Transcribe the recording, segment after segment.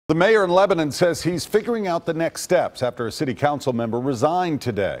The mayor in Lebanon says he's figuring out the next steps after a city council member resigned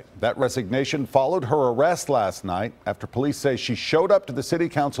today. That resignation followed her arrest last night after police say she showed up to the city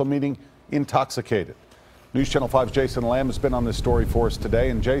council meeting intoxicated. News Channel 5's Jason Lamb has been on this story for us today.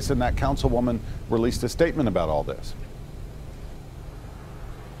 And Jason, that councilwoman released a statement about all this.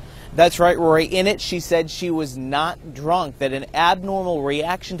 That's right, Rory. In it, she said she was not drunk, that an abnormal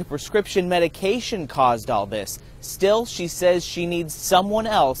reaction to prescription medication caused all this. Still, she says she needs someone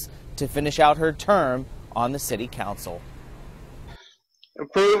else to finish out her term on the city council.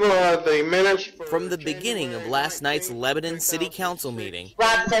 Approval of the minutes from the beginning of last night's Lebanon City Council meeting.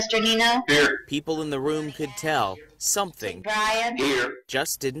 Rob Sesternino. Here. People in the room could tell something Brian. Here.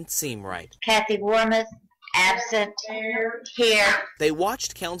 just didn't seem right. Kathy Warmath. Absent. Here. They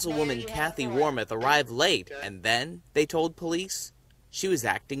watched Councilwoman Kathy Warmath arrive late, and then they told police she was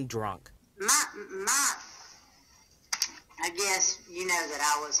acting drunk. I guess you know that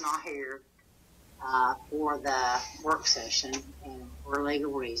I was not here for the work session, and for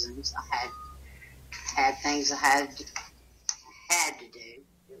legal reasons. I had things I had to do.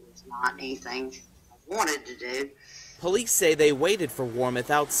 It was not anything I wanted to do. Police say they waited for Warmath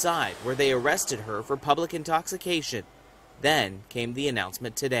outside, where they arrested her for public intoxication. Then came the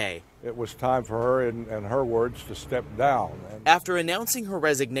announcement today. It was time for her, in her words, to step down. After announcing her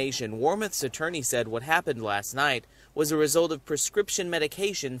resignation, Warmath's attorney said what happened last night was a result of prescription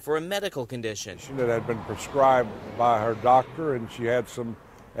medication for a medical condition. That had been prescribed by her doctor, and she had some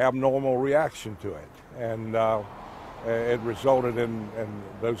abnormal reaction to it. And it resulted in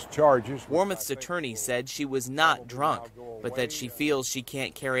those charges. Warmath's attorney said she was not drunk, but that she feels she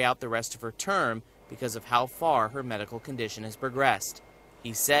can't carry out the rest of her term because of how far her medical condition has progressed.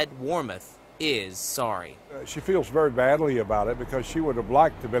 He said Warmath is sorry. She feels very badly about it because she would have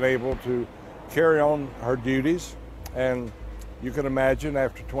liked to have been able to carry on her duties. And you can imagine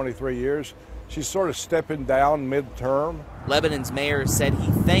after 23 years, she's sort of stepping down mid-term. Lebanon's mayor said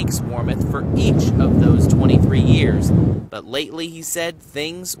he thanks Warmath for each of those 23 years. But lately, he said,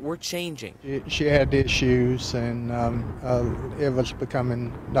 things were changing. She had issues, and it was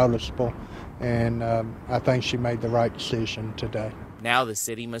becoming noticeable. And I think she made the right decision today. Now the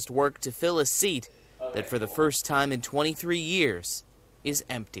city must work to fill a seat that for the first time in 23 years is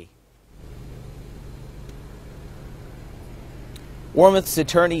empty. Warmath's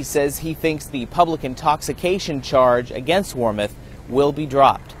attorney says he thinks the public intoxication charge against Warmath will be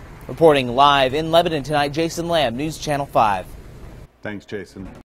dropped. Reporting live in Lebanon tonight, Jason Lamb, News Channel 5. Thanks, Jason.